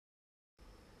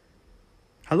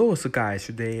Hello, so guys,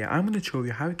 today I'm going to show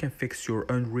you how you can fix your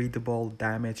unreadable,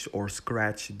 damaged or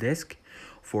scratched disc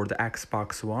for the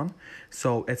Xbox One.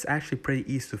 So it's actually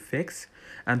pretty easy to fix.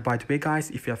 And by the way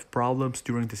guys, if you have problems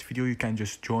during this video, you can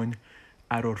just join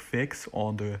Error Fix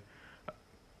on the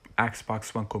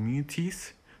Xbox One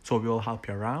communities. So we will help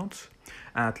you around.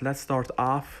 And let's start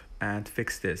off and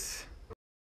fix this.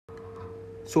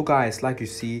 So guys, like you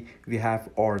see, we have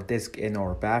our disc in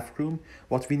our bathroom.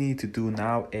 What we need to do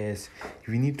now is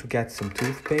we need to get some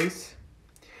toothpaste.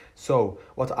 So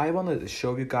what I want to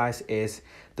show you guys is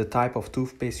the type of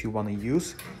toothpaste you want to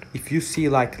use. If you see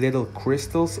like little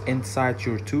crystals inside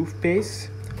your toothpaste,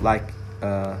 like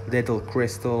little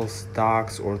crystals,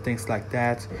 dogs or things like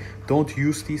that, don't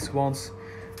use these ones.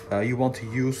 You want to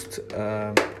use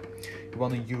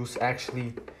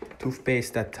actually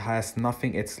toothpaste that has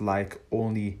nothing. It's like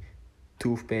only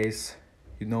toothpaste,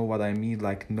 you know what I mean,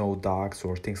 like no dogs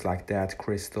or things like that,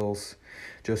 crystals.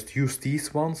 Just use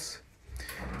these ones,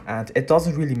 and it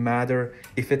doesn't really matter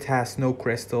if it has no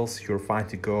crystals, you're fine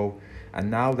to go.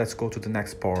 And now let's go to the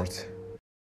next part.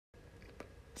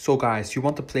 So guys, you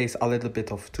want to place a little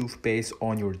bit of toothpaste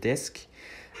on your disc,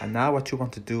 and now what you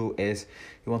want to do is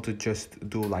you want to just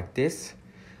do like this,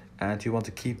 and you want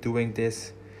to keep doing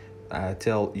this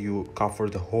till you cover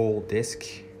the whole disc.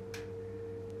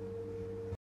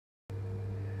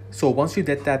 So once you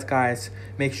did that guys,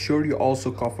 make sure you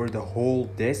also cover the whole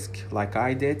disc like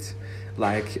I did.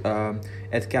 Like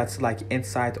it gets like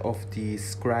inside of the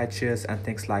scratches and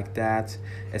things like that.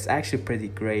 It's actually pretty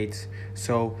great.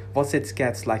 So once it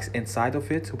gets like inside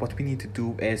of it, what we need to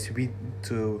do is we need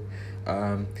to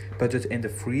put it in the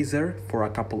freezer for a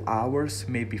couple hours,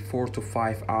 maybe 4 to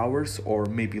 5 hours, or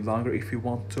maybe longer if you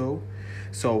want to.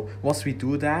 So once we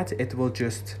do that, it will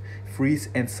just freeze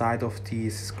inside of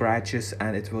these scratches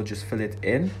and it will just fill it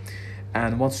in.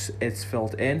 And once it's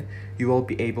filled in, you will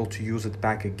be able to use it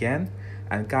back again.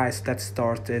 And guys, let's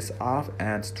start this off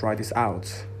and try this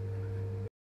out.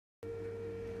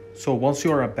 So once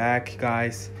you are back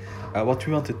guys, what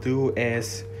we want to do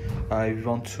is we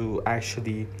want to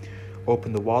actually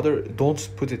open the water. Don't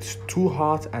put it too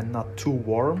hot and not too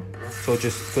warm, so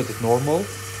just put it normal.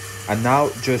 And now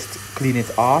just clean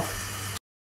it off.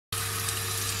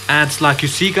 And like you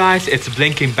see guys, it's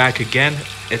blinking back again.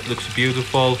 It looks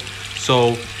beautiful.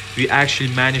 So we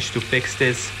actually managed to fix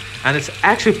this, and it's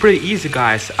actually pretty easy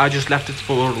guys. I just left it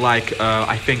for like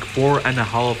I think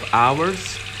 4.5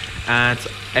 hours and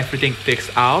everything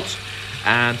fixed out.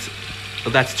 And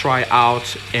let's try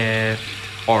out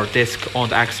our disc on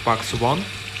the Xbox One.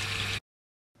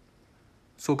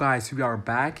 So guys, we are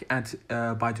back, and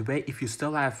by the way, if you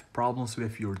still have problems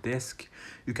with your disc,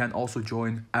 you can also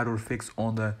join Error Fix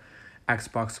on the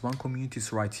Xbox One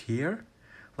communities right here,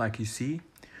 like you see.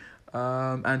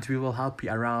 And we will help you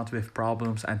around with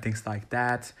problems and things like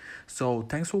that. So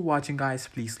thanks for watching guys.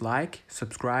 Please like,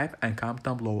 subscribe and comment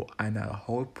down below, and I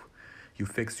hope you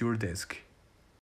fix your disc.